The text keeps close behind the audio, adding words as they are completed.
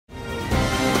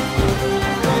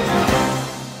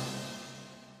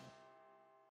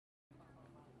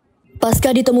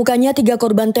Pasca ditemukannya 3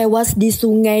 korban tewas di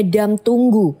Sungai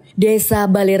Damtunggu, Desa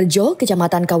Balerjo,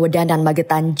 Kecamatan Kawedanan,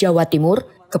 Magetan, Jawa Timur,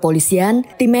 kepolisian,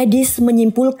 tim medis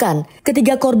menyimpulkan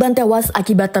ketiga korban tewas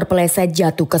akibat terpeleset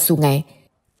jatuh ke sungai.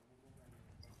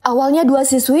 Awalnya 2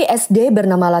 siswi SD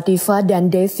bernama Latifa dan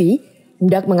Devi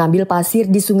hendak mengambil pasir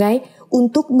di sungai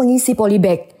untuk mengisi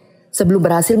polybag. Sebelum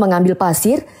berhasil mengambil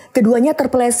pasir, keduanya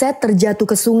terpeleset terjatuh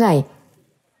ke sungai.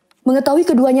 Mengetahui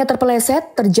keduanya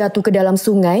terpeleset terjatuh ke dalam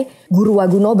sungai, Guru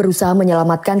Waguno berusaha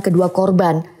menyelamatkan kedua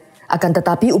korban. Akan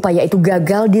tetapi upaya itu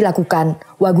gagal dilakukan.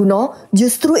 Waguno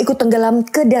justru ikut tenggelam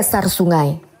ke dasar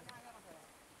sungai.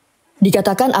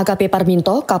 Dikatakan AKP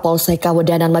Parminto, Kapolsek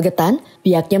Kawedanan Magetan,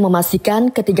 pihaknya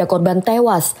memastikan ketiga korban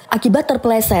tewas akibat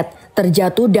terpeleset,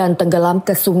 terjatuh dan tenggelam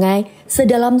ke sungai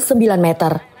sedalam 9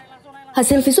 meter.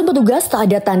 Hasil visum petugas tak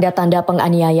ada tanda-tanda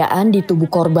penganiayaan di tubuh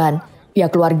korban.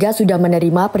 Pihak keluarga sudah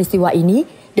menerima peristiwa ini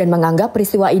dan menganggap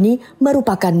peristiwa ini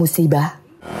merupakan musibah.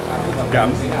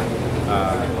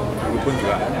 Walaupun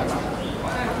juga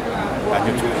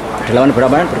lanjut juga. Kedalaman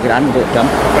berapa perkiraan untuk dam?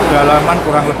 Kedalaman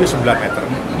kurang lebih 9 meter.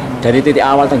 Dari titik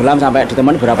awal tenggelam sampai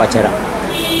ditemukan berapa jarak?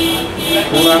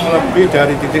 Kurang lebih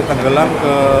dari titik tenggelam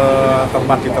ke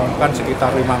tempat ditemukan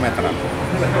sekitar 5 meteran.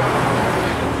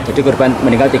 Jadi korban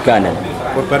meninggal 3 Anda?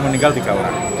 Korban meninggal 3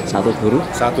 orang. 1 guru?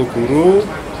 1 guru,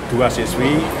 2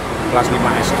 siswi kelas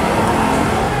 5 SD.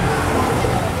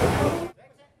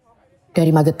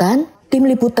 Dari Magetan, Tim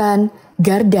Liputan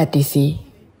Garda TV.